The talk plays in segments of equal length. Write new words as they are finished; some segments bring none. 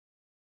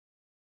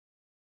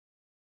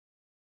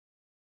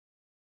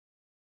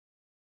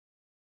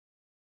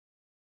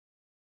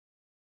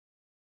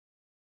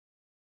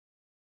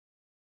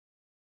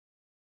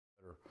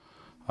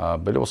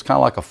But it was kind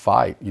of like a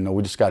fight. You know,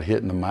 we just got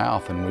hit in the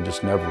mouth and we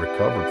just never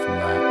recovered from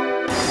that.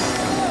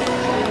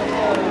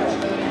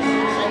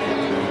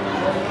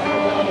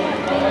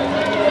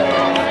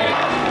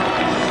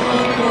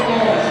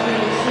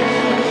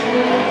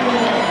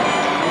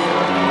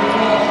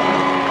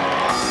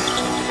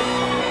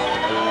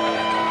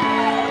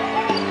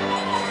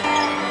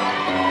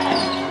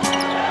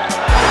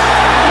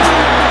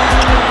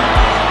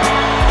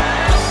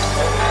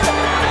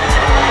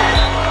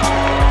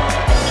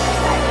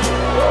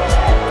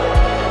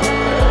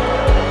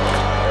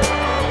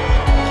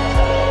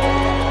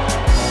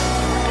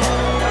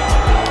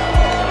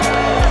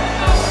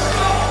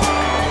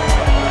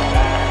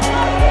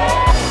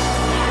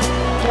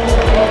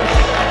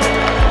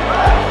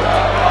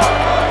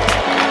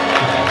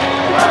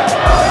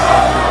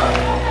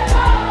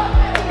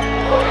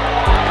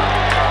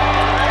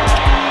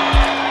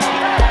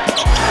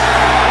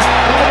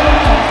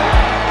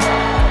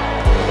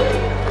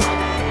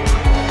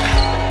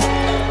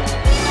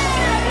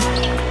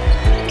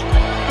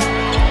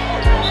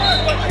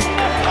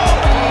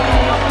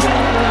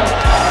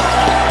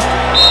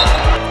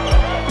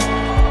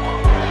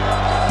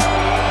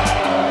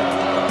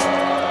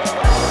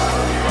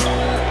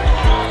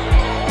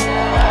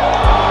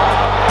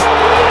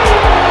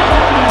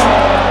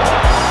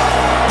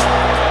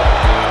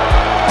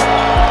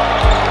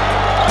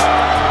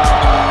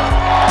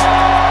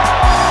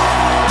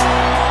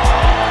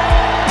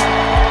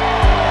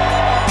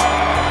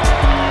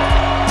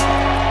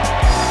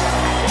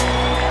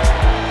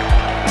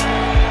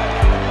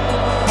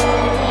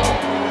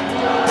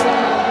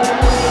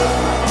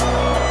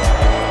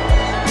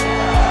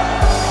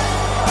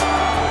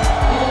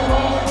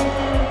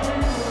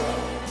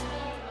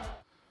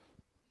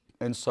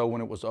 And so when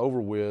it was over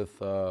with,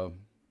 you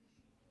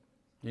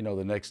know,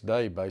 the next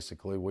day,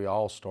 basically, we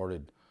all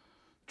started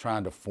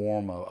trying to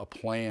form a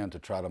plan to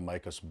try to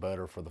make us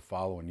better for the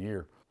following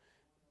year.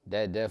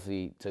 That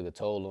definitely took a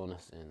toll on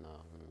us, and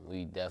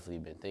we definitely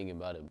been thinking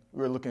about it.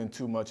 We were looking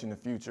too much in the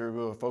future.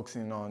 We were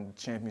focusing on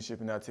championship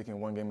and not taking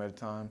one game at a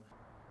time.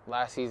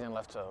 Last season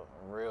left a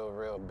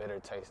real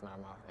bitter taste in our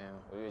mouth, and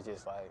we was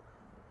just like,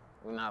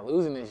 we're not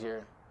losing this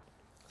year.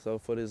 So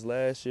for this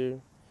last year,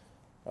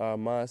 our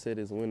mindset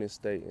is winning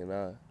state,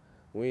 and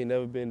we ain't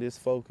never been this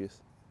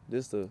focused.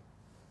 This is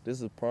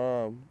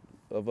prime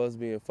of us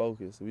being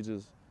focused. We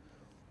just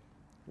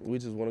want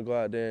to go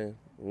out there and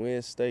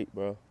win state,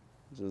 bro.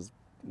 Just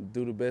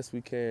do the best we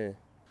can.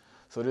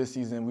 So this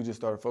season, we just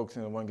started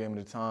focusing on one game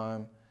at a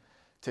time,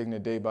 taking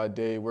it day by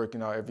day,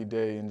 working out every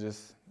day, and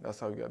just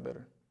that's how we got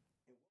better.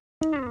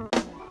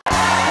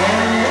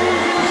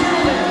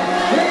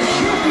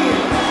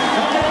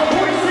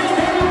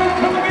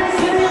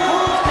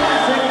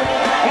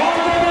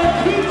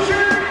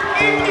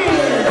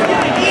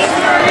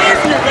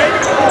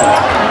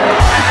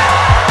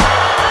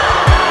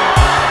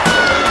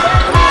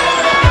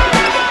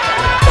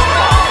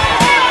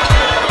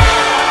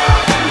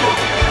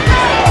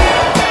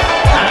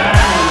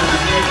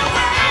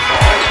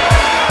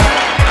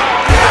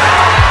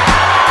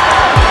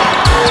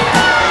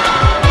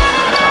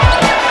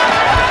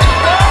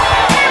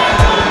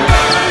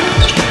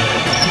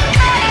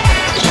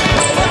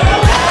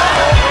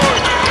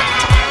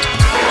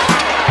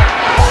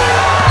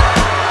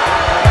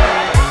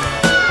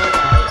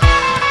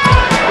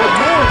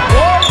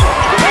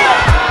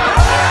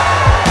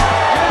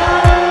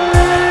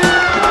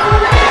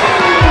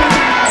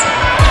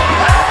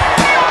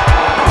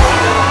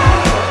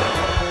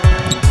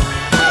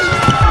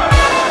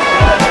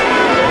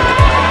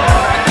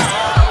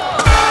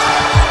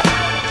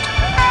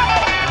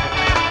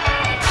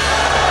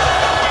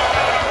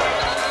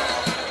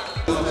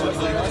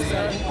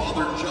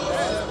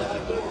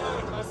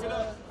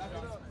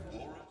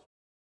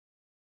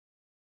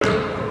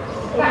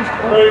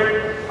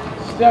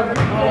 Steph,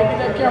 get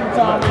that camera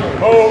time in.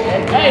 Oh.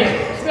 Hey,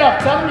 Steph,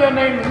 tell me your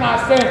name is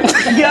not Sam.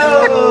 Yo,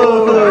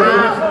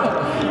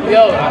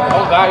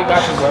 oh God, you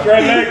got you, bro.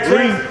 Straight leg,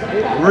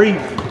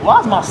 Reef. Why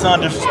is my son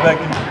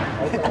disrespecting me?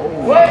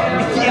 What?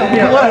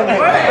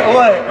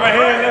 What? Right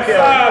here, left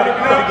side.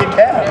 Get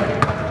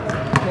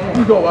capped.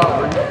 You go out,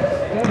 bro.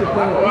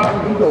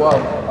 You go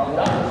out.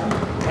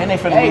 And they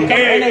finna lose.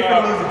 And they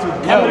finna lose it too.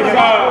 Yo,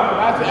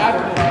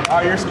 oh,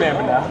 you're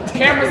spamming now.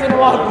 Cameras in the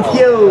locker.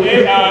 Yo.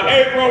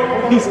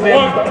 April. He's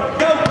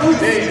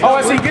spamming. Oh,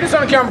 I see. Get this on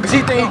the camera because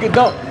he think he can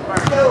dunk.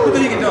 Who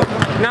think he can dunk?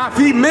 Now, if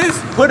he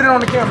missed, put it on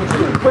the camera.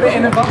 Put it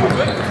in the video.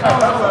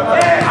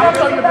 I'm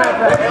talking about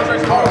that.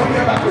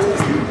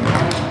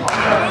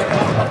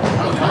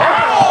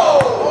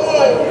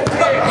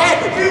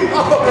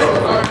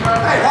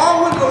 Hey,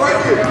 hard window right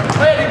here.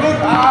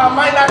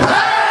 Might not.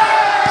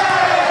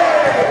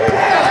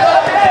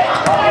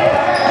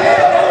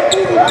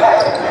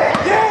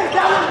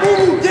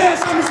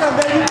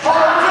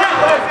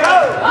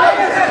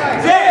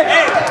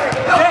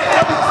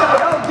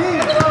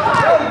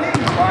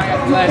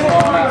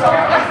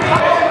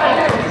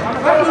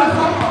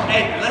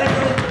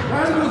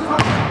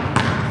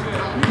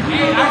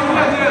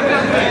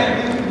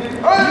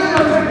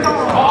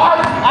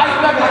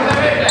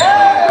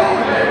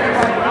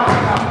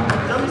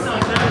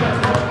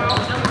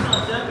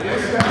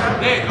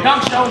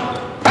 Let's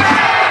go.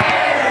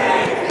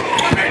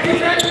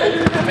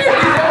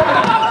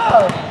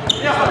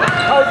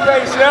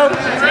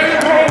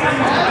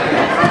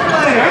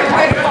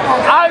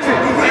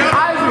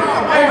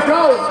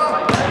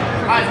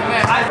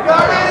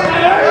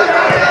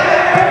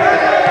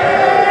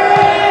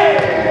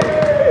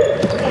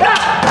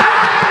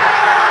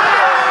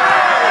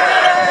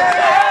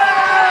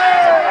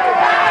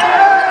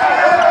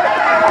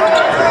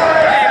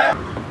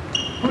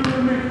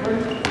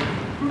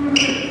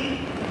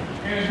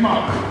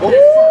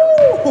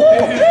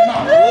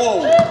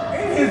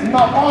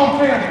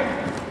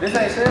 This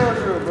ain't sales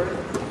drill, bro.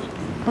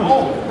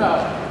 Oh, no.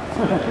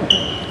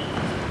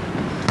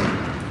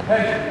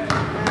 Hey,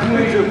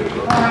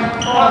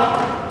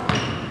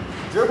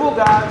 Dribble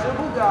guy,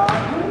 dribble guy.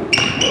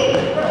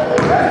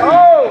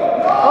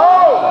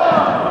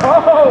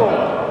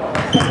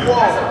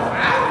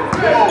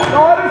 no,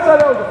 I didn't say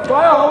that was a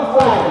foul.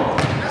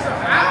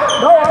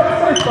 No, I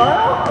didn't say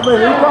foul. I mean,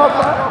 he called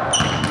foul.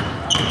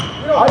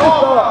 I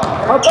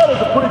thought it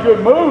was a pretty good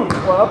move.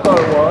 Well, I thought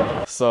it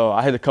was. So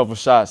I hit a couple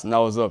shots and I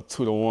was up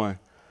 2-1.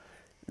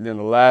 Then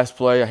the last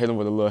play, I hit him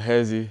with a little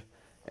hezzy,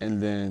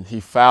 and then he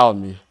fouled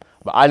me.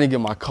 But I didn't get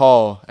my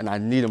call, and I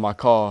needed my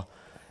call.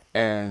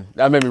 And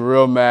that made me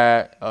real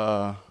mad.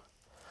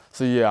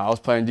 So yeah, I was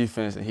playing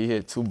defense, and he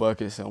hit 2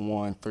 buckets and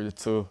won 3-2.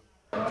 So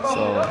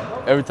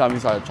every time he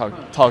started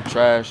to talk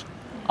trash,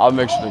 I'll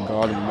make sure to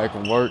guard him and make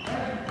him work.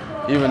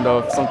 Even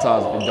though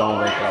sometimes it don't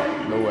work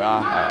out the way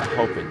I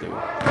hope it do.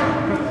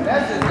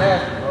 That's just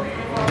nasty, bro.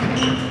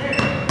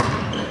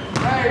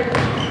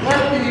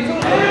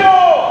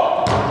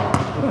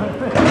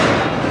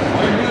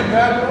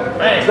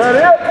 Is that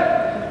it?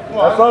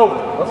 That's over.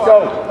 Let's go.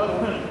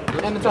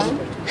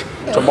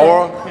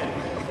 Tomorrow,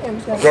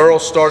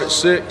 girls start at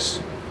 6.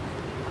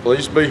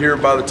 Please be here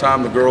by the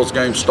time the girls'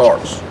 game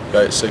starts,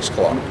 okay, at 6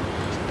 o'clock.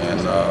 And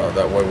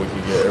that way we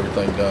can get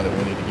everything done that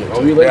we need to get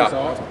to.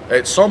 Now,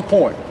 at some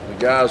point, the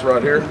guys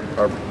right here,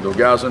 or the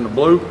guys in the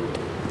blue,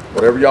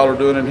 whatever y'all are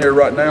doing in here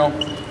right now,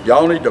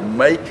 y'all need to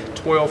make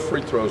 12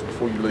 free throws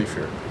before you leave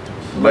here.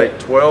 Make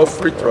 12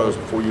 free throws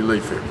before you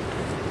leave here.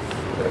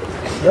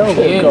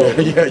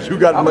 Yeah, you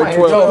got to make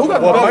 12.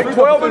 Well, make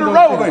 12 in a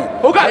row then.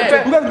 Who got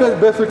the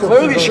best free throw?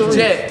 Clearly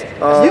Jet.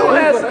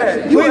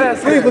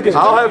 Please look at it.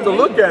 I'll have to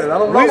look at it. I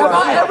don't know. Have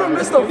I ever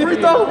missed a free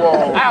throw?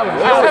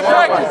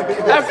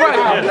 That's right.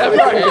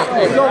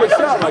 He's only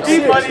shot like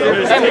 6. I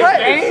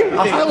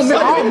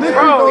don't miss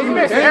free throws in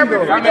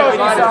the game.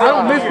 I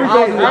don't miss free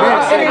throws in the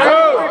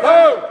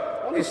game.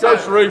 Let's go,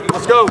 Sharif.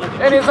 Let's go.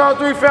 And it's on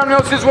 3, family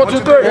on 6, 1, 2,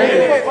 3.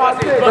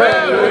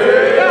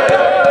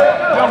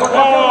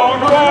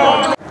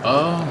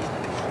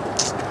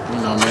 You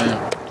know, man,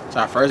 it's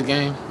our first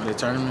game of the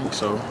tournament,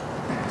 so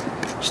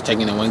just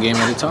taking it one game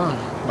at a time,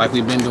 like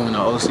we've been doing the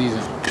whole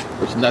season.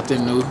 It's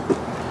nothing new.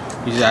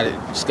 You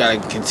just gotta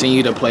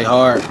continue to play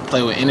hard,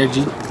 play with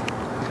energy.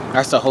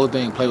 That's the whole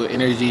thing, play with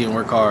energy and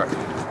work hard.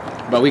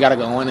 But we gotta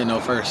go 1-0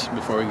 first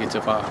before we get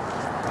to 5.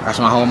 That's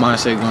my whole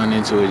mindset going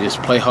into it.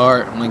 Just play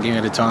hard, one game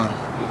at a time.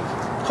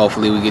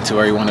 Hopefully we get to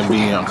where we want to be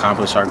and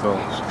accomplish our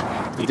goals.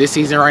 This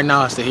season right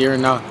now, it's the here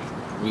and now.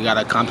 We got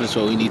to accomplish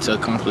what we need to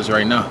accomplish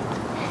right now.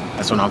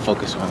 That's what I'm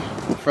focused on.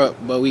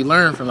 But we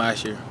learned from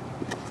last year.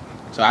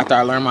 So after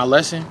I learned my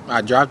lesson,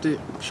 I dropped it,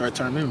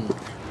 short-term memory.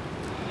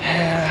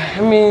 I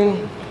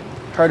mean,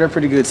 heard they're a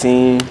pretty good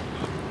team.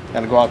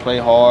 Got to go out and play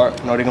hard.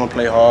 Know they're going to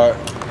play hard.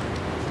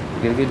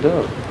 We got to get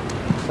done.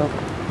 So,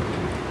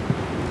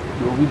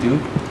 do what we do.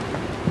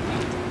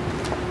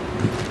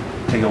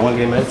 Take it one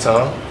game at a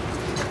time.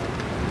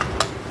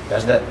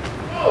 That's that.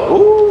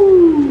 Ooh.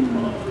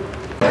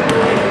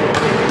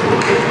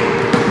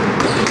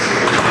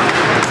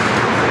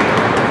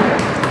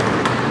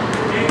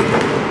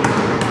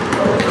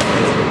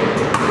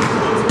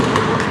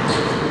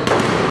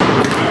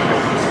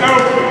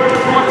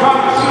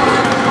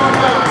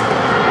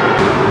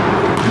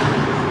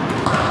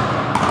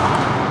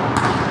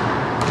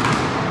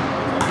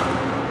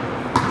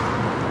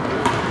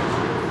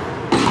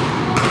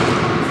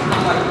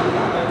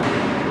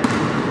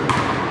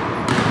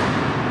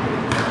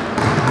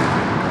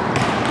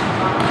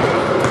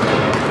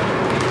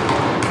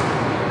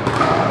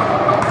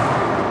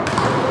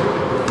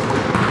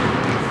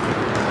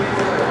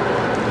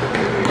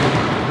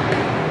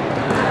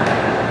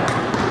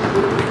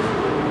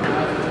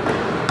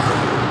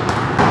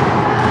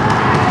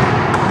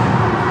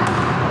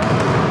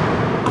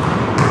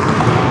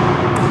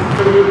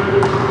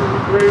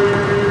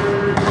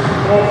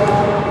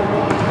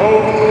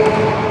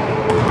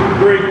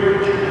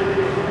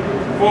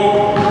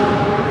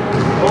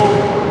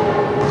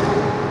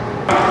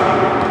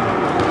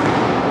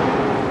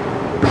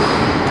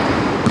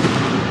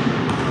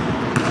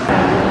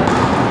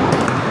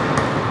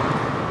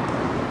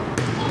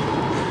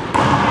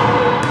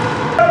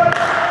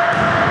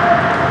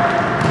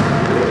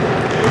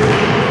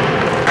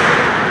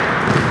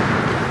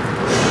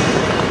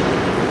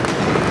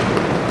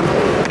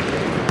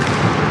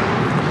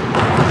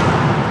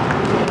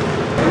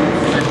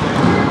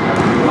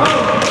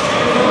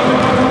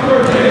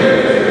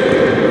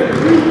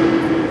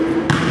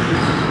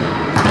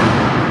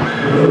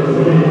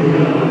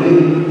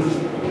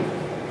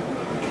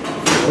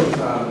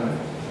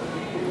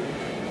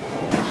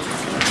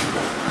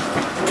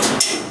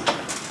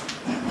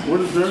 What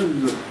is there?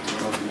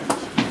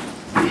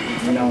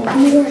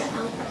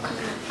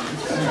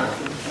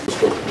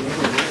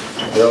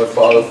 Heavenly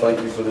Father, thank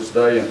you for this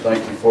day and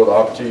thank you for the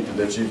opportunity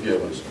that you've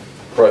given us.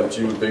 Pray that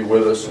you would be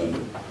with us and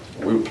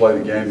we would play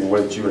the game the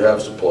way that you would have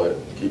us to play it.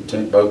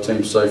 Keep both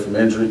teams safe from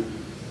injury.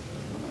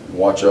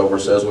 Watch over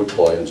us as we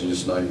play. In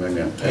Jesus' name,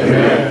 amen.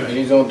 Amen. And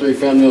he's on 3,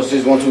 family on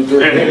 6, 1, 2, 3.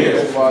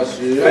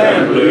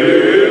 Family.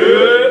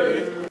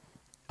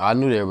 I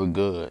knew they were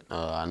good.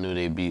 I knew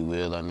they beat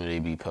Will. I knew they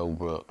beat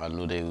Pebblebrook. I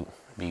knew they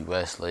beat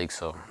Westlake.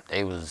 So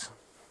they was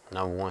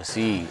 #1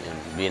 seed,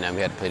 and being that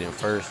we had to play them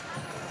first,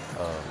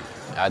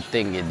 I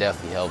think it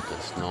definitely helped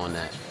us knowing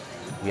that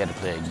we had to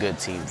play a good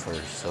team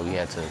first. So we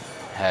had to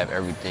have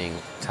everything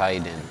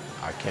tight and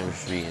our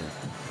chemistry and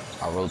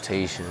our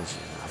rotations.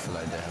 I feel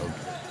like that helped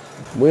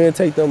us. We didn't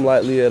take them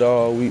lightly at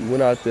all. We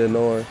went out there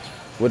knowing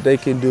what they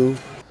can do.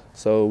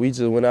 So we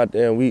just went out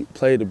there and we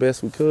played the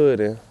best we could,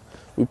 and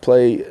we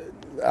played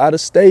out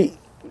of state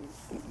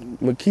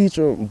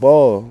McEACHERN'S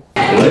ball.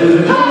 Ladies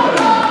and gentlemen,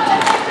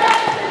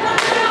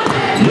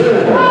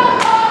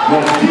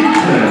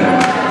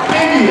 McEACHERN'S,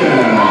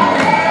 India.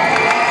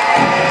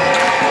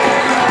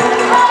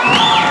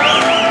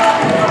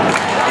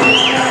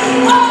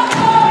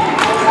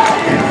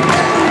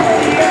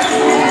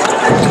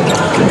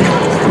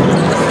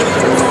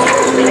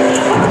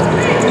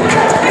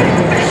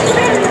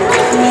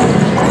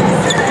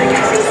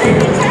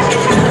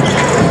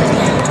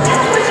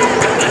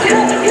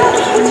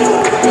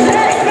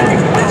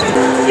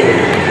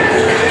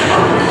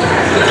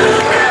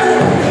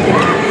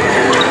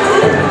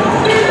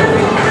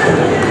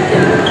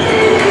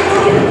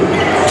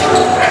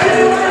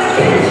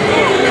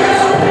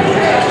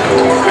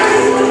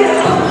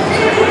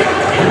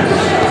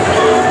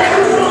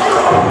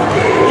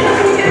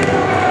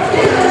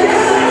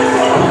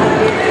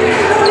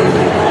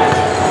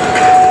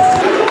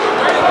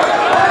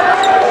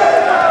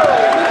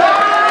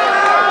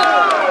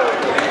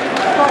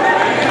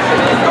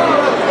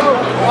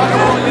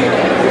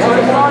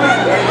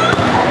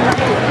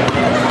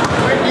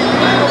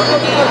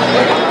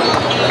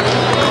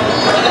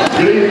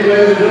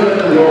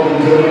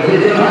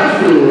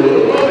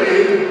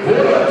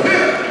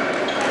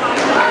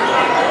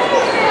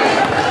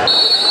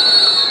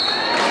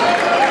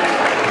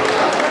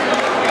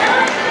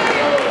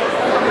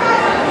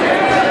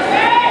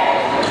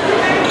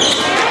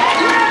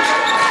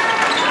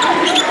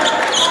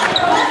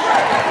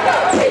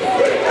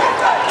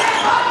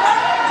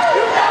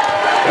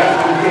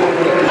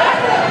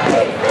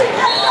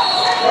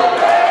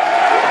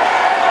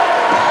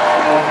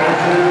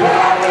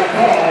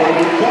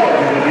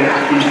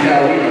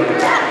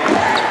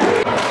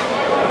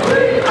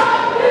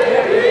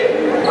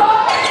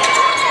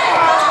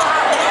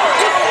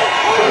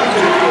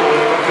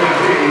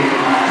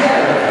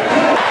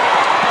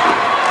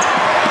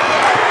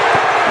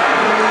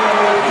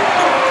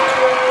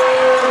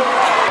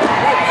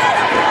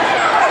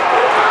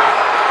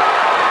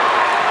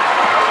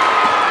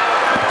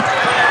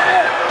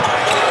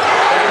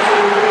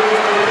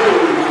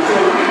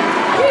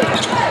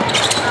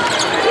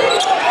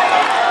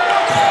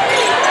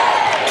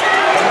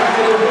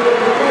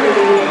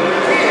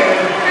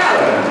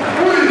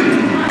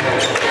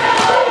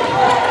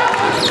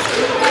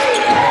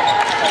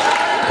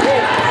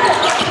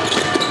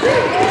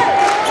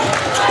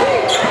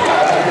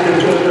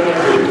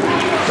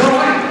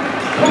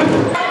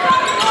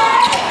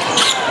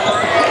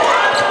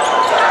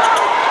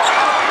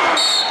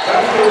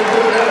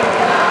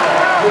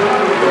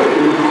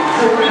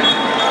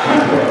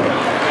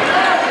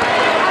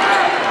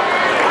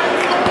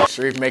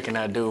 Making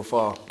that dude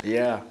fall.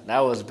 Yeah, that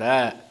was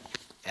bad.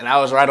 And I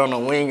was right on the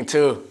wing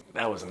too.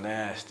 That was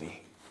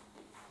nasty.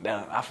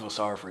 I feel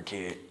sorry for a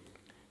kid.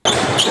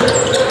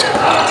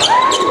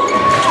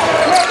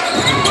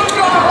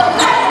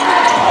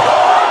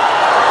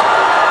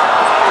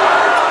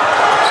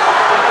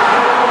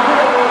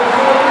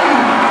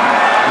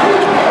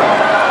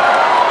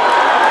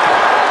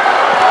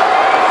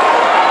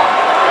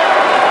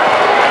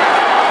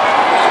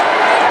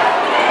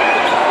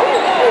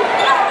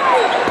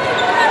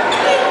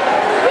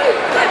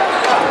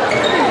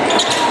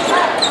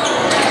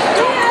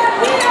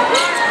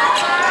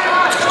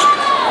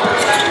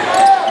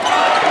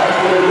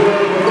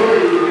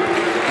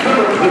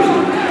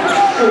 Number 2.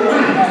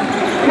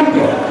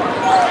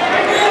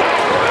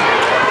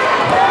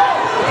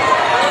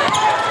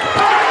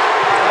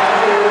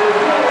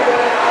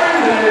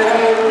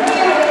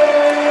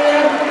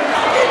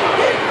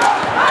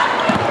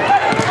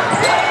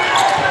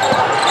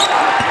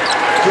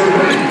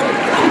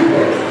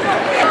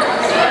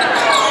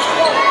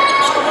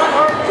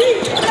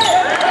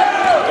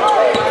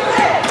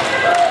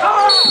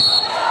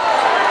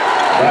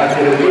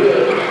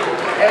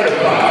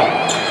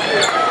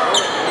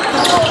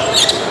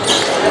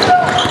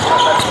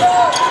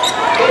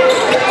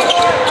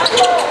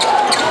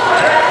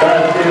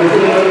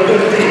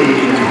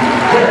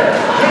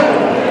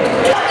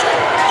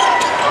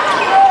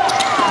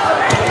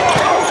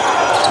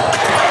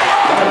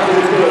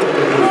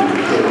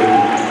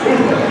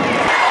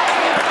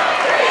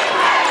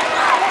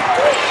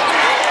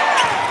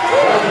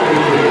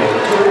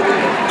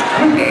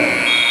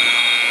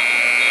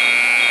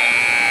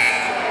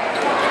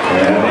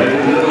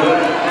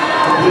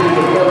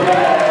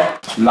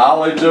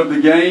 knowledge of the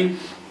game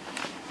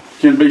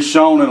can be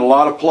shown in a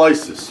lot of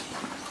places.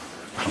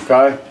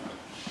 Okay?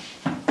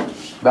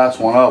 That's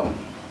one of them.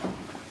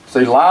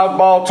 See, live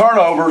ball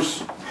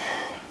turnovers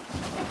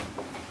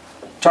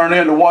turn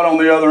into what on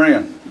the other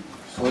end?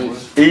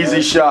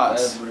 Easy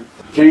shots.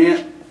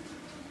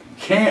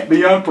 Can't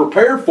be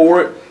unprepared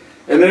for it.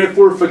 And then if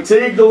we're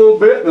fatigued a little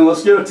bit, then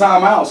let's get a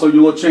timeout so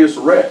you'll have a chance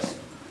to rest.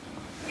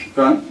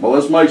 Okay? Well,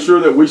 let's make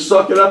sure that we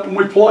suck it up and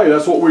we play.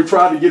 That's what we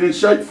try to get in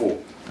shape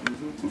for.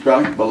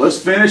 Okay? But let's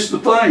finish the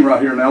thing right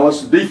here now.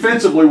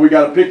 Defensively, we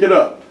got to pick it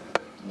up.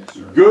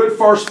 Good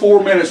first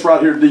 4 minutes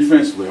right here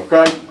defensively,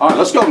 okay? All right,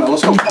 let's go now.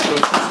 Let's go.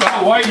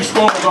 Why are you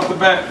scoring off the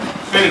bat?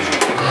 Finish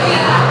it.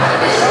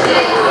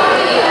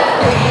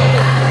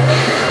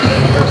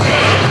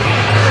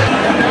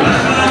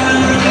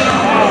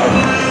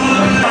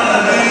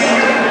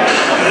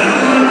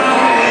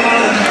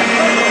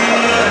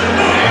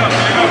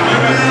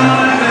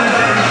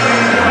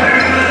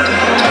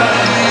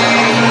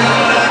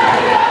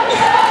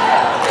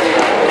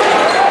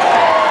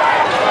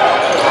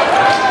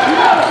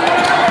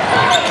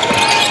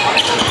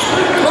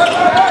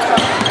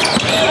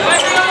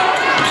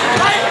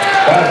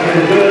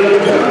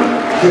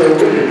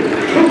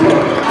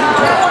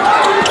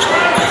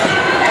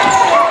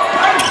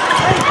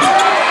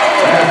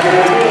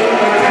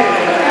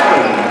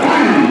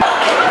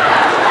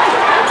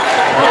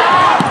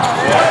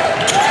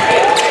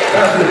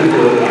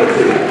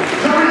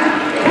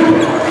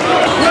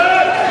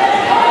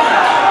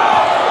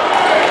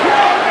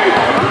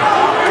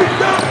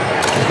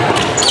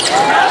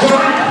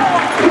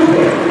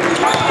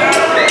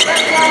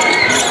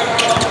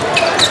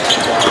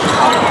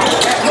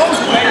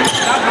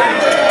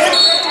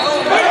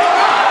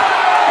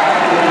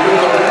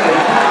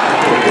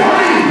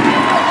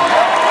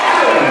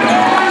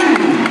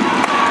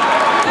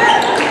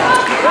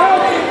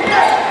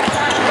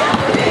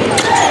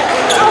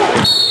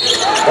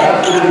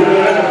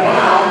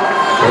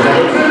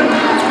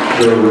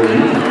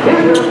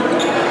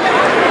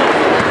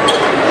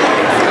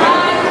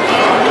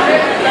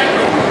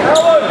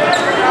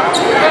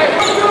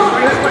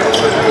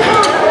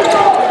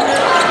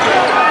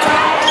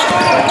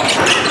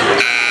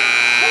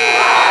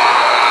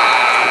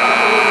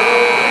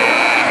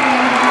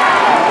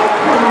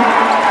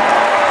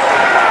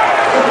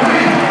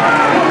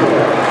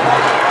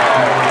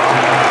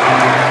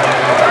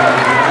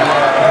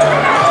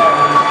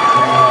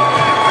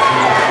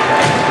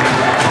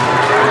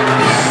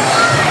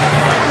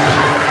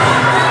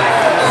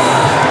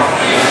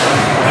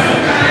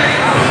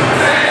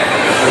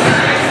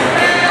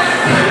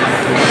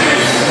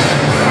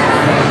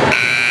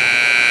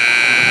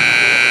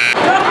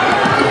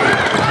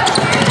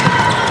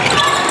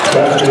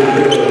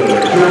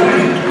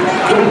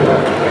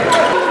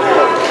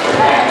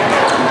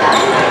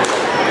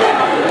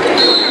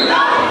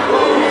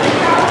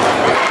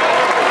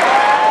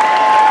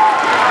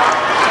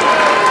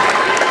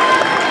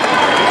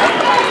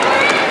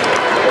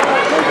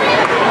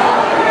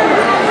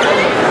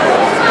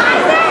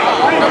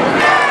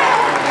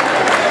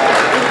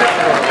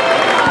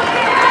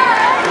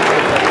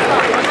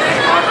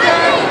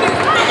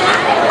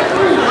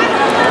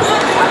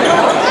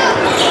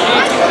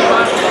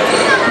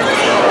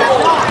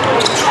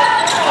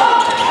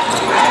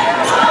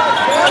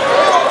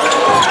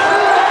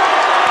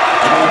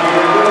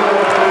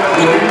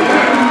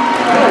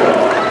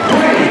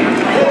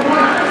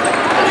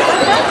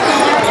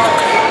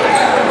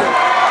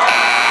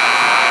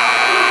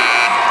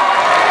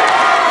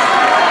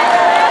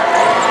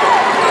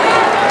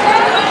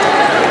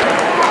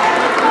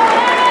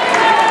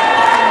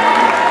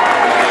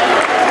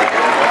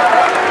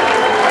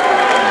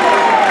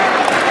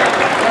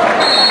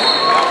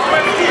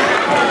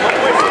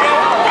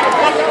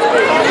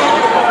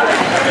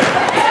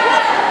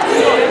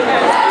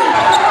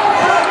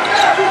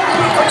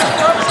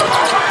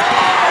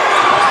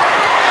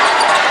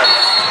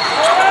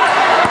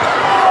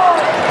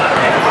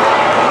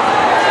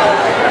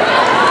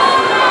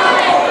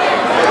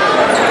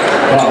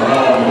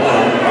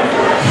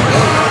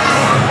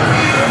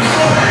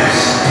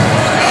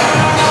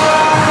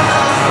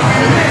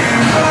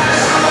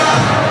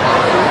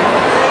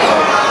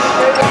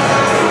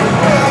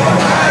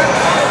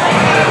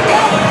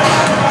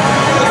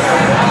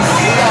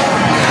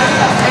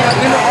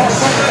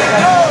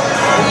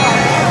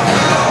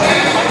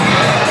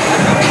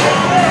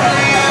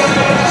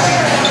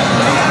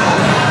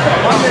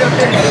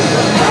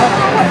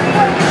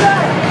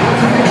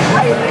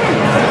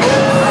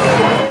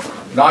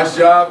 Nice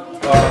job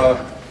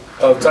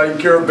of taking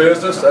care of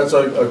business. That's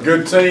a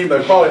good team.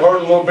 They probably hurt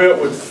a little bit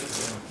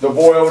with the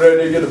boy over there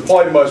didn't get to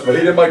play much, but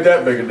he didn't make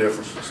that big a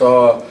difference.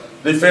 So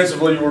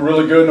defensively, you were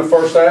really good in the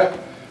first half,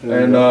 and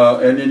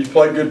then you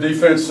played good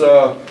defense.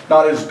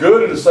 Not as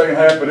good in the second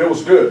half, but it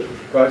was good.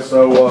 Right?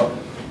 So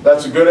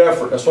that's a good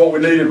effort. That's what we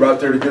needed right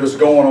there to get us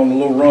going on the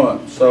little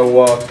run.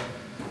 So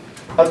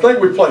I think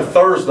we play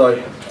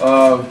Thursday.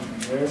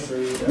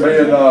 Me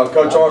and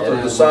Coach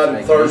Arthur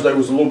decided Thursday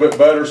was a little bit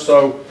better,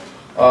 so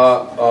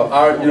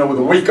with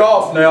a week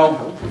off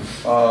now,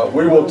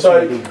 we will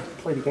take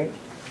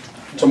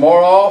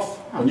tomorrow off.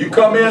 When you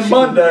come in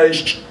Monday,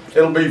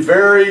 it'll be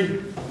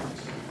very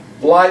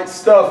light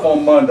stuff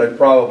on Monday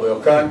probably,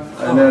 okay?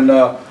 And then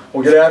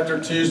we'll get after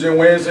Tuesday and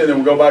Wednesday, and then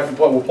we'll go back and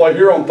play. We'll play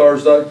here on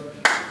Thursday,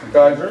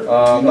 okay?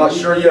 I'm not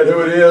sure yet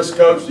who it is,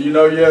 Coach. Do you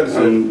know yet? Is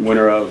it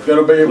winner of?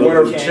 Going to be a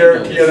winner of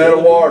Cherokee and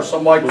Etowah or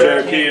something like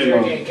that?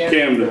 Cherokee and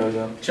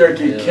Camden.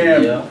 Cherokee and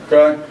Camden,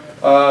 okay?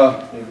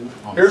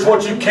 Here's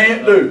what you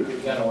can't do.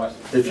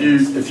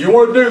 If you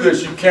want to do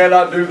this, you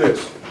cannot do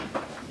this.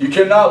 You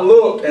cannot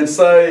look and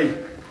say,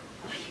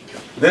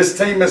 this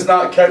team is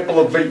not capable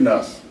of beating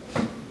us,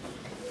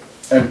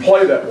 and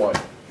play that way,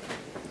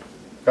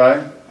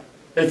 okay?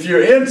 If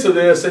you're into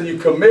this and you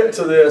commit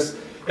to this,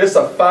 it's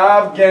a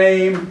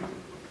 5-game,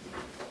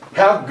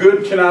 how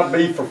good can I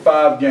be for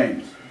 5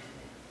 games?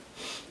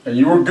 And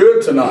you were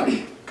good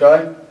tonight,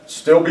 okay?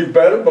 Still be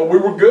better, but we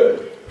were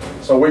good.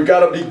 So we've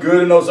got to be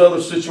good in those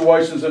other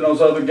situations, in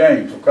those other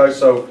games, okay?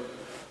 So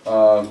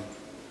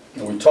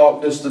we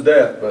talked this to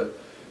death, but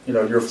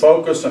your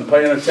focus and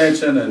paying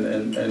attention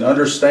and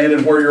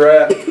understanding where you're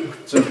at,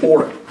 it's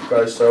important,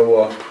 okay?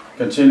 So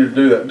continue to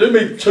do that. Do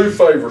me 2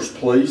 favors,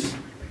 please,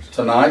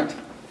 tonight.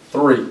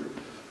 3.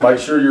 Make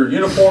sure your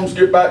uniforms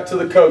get back to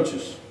the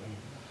coaches.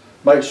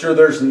 Make sure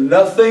there's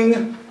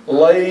nothing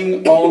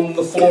laying on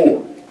the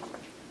floor.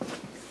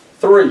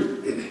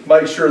 3.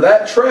 Make sure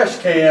that trash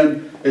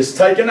can is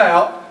taken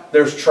out.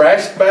 There's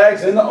trash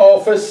bags in the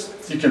office.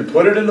 You can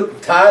put it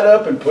tie it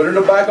up and put it in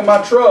the back of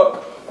my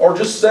truck, or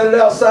just set it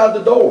outside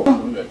the door.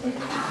 Who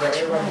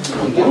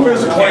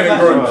is the cleaning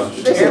group?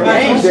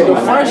 Everybody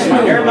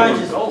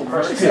just old.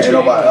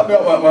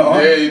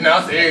 Yeah, now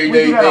it's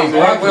everyday things.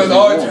 Well,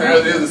 all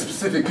it is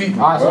specific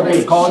people. All right, so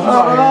they called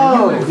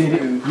you.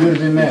 You would have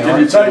been there. Did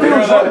you take care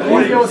of that,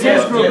 please? Hey,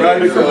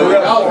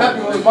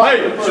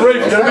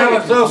 Sharif, get him out.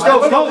 Let's go.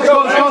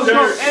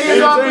 Any of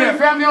y'all been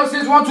family on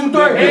since 1, 2,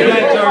 3?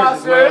 Hey,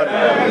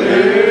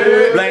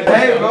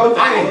 bro.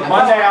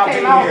 Monday I'll be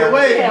here. So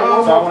I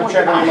want to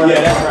check on you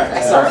Monday. Yeah,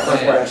 that's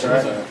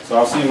right. So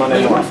I'll see you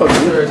Monday morning.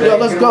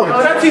 Yeah, let's go.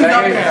 That team's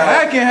up there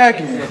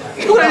hacking.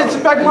 Who that hit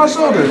the back of my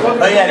shoulder?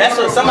 Oh yeah, that's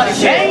what somebody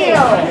said.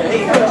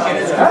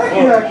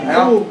 Hacking.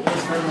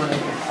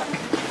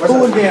 Who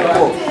was being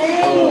cool?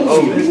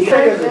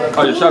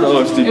 Oh, just shout out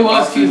to Steve. It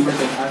was Keith's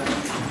birthday.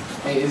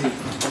 Hey, Izzy.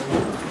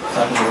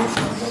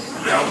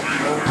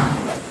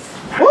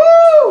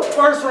 Woo!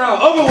 First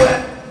round over with.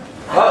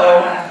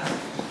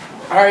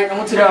 All right, I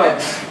want to the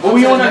next. What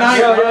we on tonight?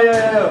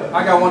 Yeah.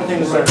 I got one thing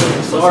to say.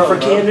 Sorry for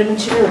Camden and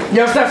Cherokee.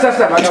 Yo, step.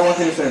 I got one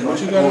thing to say, bro. What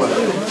you got to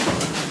say?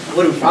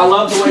 I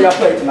love the way y'all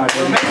played tonight,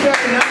 bro. I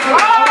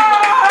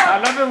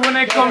love it when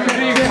they come to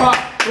big pop.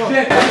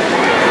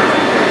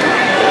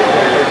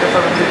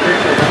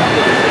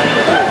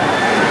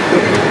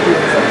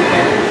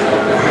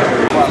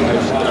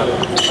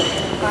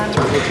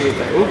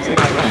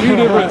 Few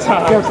different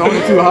times. Kept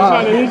only too high.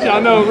 Trying to hit you, I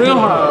know, real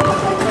high.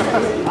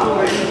 That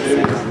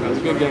was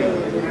a good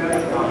game.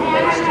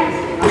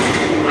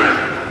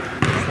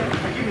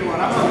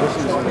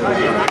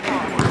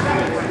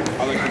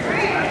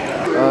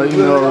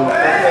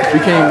 We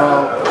came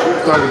out,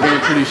 started the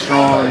game pretty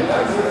strong,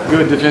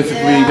 good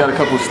defensively, got a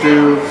couple of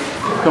steals, a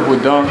couple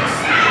of dunks,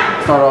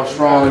 started off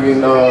strong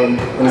in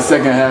the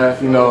second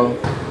half,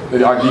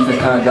 our defense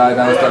kind of died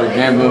down, started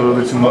gambling a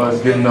little bit too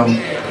much, getting them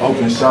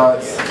open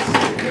shots.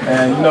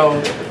 And,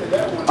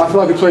 I feel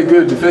like we played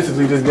good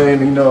defensively this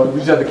game, and, we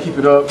just have to keep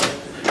it up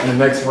in the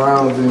next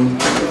rounds and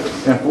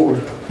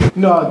forward.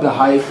 The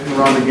hype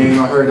around the game,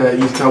 I heard that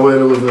East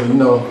Toweda was a,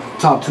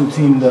 top 2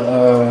 team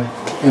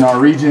in our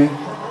region.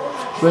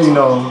 So,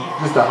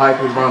 just the hype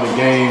around the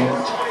game.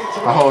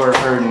 I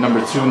heard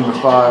number 2, number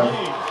 5.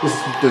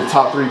 The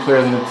top 3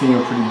 players in the team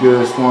are pretty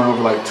good, scoring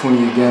over like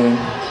 20 a game.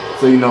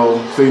 So me, I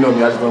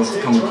just don't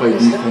come to play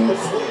defense.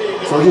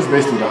 So just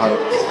basically the hype.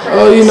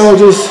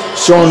 Just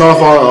showing off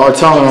our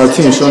talent on our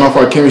team, showing off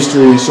our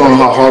chemistry, showing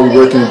how hard we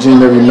work in the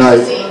gym every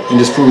night, and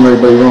just proving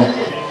everybody wrong.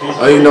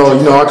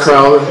 Our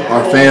crowd,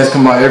 our fans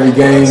come out every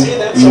game.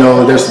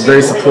 They're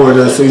very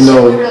supportive. So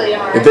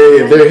if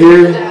they're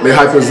here, they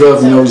hype us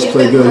up. Just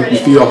play good. We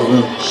feed off of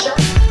them.